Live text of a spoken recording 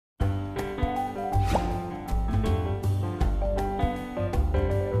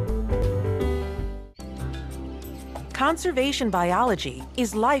Conservation biology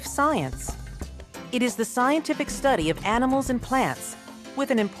is life science. It is the scientific study of animals and plants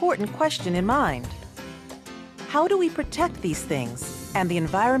with an important question in mind. How do we protect these things and the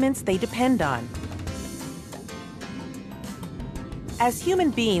environments they depend on? As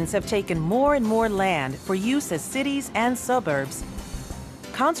human beings have taken more and more land for use as cities and suburbs,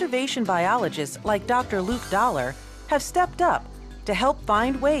 conservation biologists like Dr. Luke Dollar have stepped up to help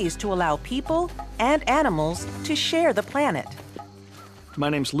find ways to allow people and animals to share the planet. My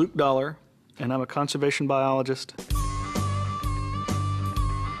name's Luke Dollar, and I'm a conservation biologist.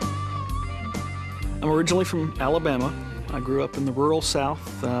 I'm originally from Alabama. I grew up in the rural South,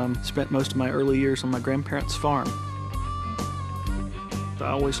 spent most of my early years on my grandparents' farm. I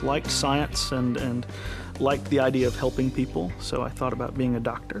always liked science and liked the idea of helping people, so I thought about being a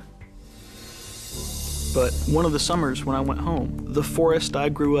doctor. But one of the summers when I went home, the forest I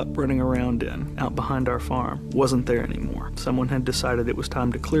grew up running around in, out behind our farm, wasn't there anymore. Someone had decided it was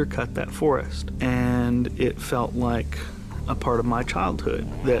time to clear cut that forest, and it felt like a part of my childhood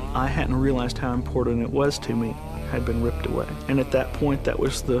that I hadn't realized how important it was to me had been ripped away. And at that point, that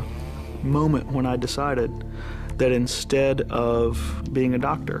was the moment when I decided that instead of being a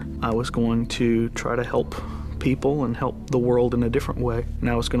doctor, I was going to try to help people and help the world in a different way. And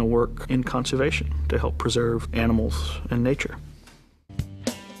I was going to work in conservation to help preserve animals and nature.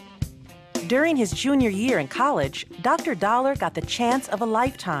 During his junior year in college, Dr. Dollar got the chance of a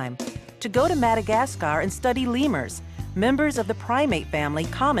lifetime to go to Madagascar and study lemurs, members of the primate family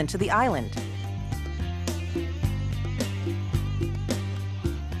common to the island.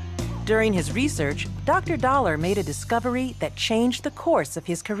 During his research, Dr. Dollar made a discovery that changed the course of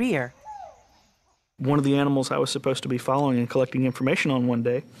his career. One of the animals I was supposed to be following and collecting information on one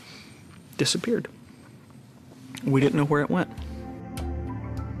day disappeared. We didn't know where it went.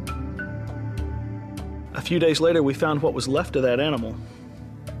 A few days later, we found what was left of that animal.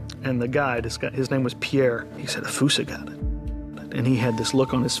 And the guide, his name was Pierre, he said, a Fusa got it. And he had this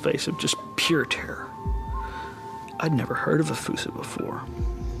look on his face of just pure terror. I'd never heard of a Fusa before.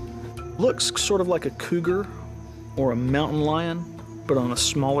 Looks sort of like a cougar or a mountain lion, but on a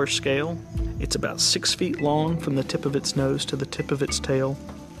smaller scale. It's about 6 feet long from the tip of its nose to the tip of its tail.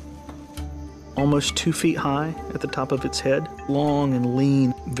 Almost 2 feet high at the top of its head. Long and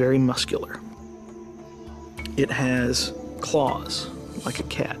lean, very muscular. It has claws like a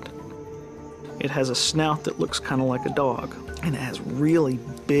cat. It has a snout that looks kind of like a dog. And it has really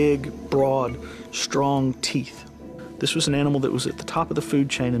big, broad, strong teeth. This was an animal that was at the top of the food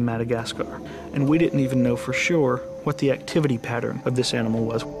chain in Madagascar. And we didn't even know for sure what the activity pattern of this animal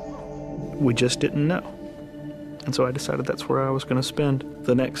was. We just didn't know. And so I decided that's where I was going to spend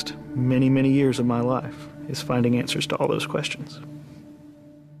the next many, many years of my life, is finding answers to all those questions.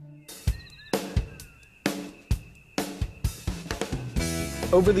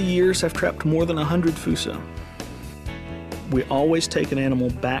 Over the years, I've trapped more than 100 Fusa. We always take an animal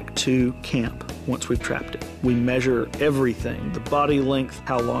back to camp once we've trapped it. We measure everything, the body length,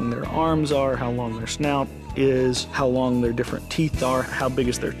 how long their arms are, how long their snout is, how long their different teeth are, how big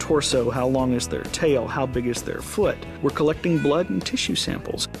is their torso, how long is their tail, how big is their foot. We're collecting blood and tissue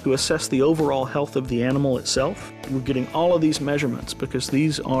samples to assess the overall health of the animal itself. We're getting all of these measurements because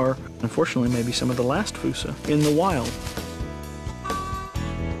these are, unfortunately, maybe some of the last Fusa in the wild.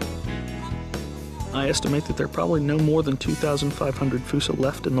 I estimate that there are probably no more than 2,500 Fusa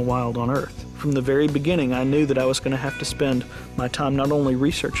left in the wild on Earth. From the very beginning, I knew that I was going to have to spend my time not only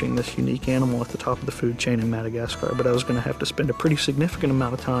researching this unique animal at the top of the food chain in Madagascar, but I was going to have to spend a pretty significant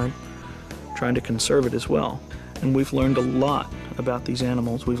amount of time trying to conserve it as well. And we've learned a lot about these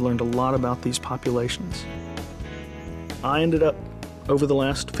animals. We've learned a lot about these populations. I ended up, over the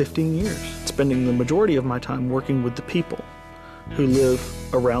last 15 years, spending the majority of my time working with the people who live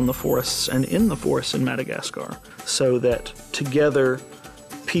around the forests and in the forests in Madagascar, so that together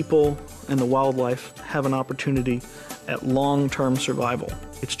people and the wildlife have an opportunity at long-term survival.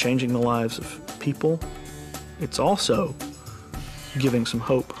 It's changing the lives of people. It's also giving some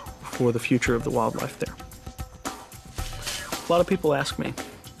hope for the future of the wildlife there. A lot of people ask me,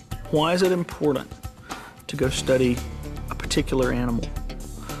 why is it important to go study a particular animal?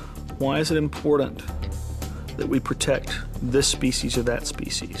 Why is it important that we protect this species or that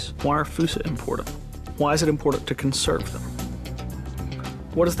species? Why are Fusa important? Why is it important to conserve them?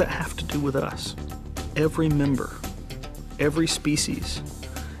 What does that have to do with us? Every member, every species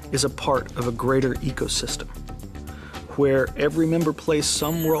is a part of a greater ecosystem where every member plays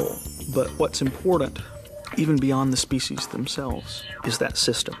some role, but what's important, even beyond the species themselves, is that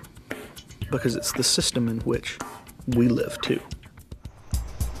system, because it's the system in which we live too.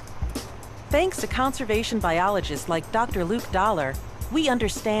 Thanks to conservation biologists like Dr. Luke Dollar, we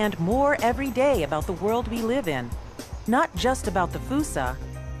understand more every day about the world we live in. Not just about the Fusa,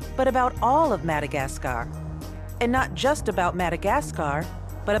 but about all of Madagascar. And not just about Madagascar,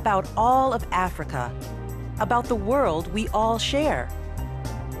 but about all of Africa. About the world we all share.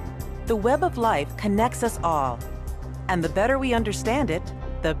 The web of life connects us all. And the better we understand it,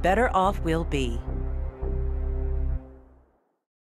 the better off we'll be.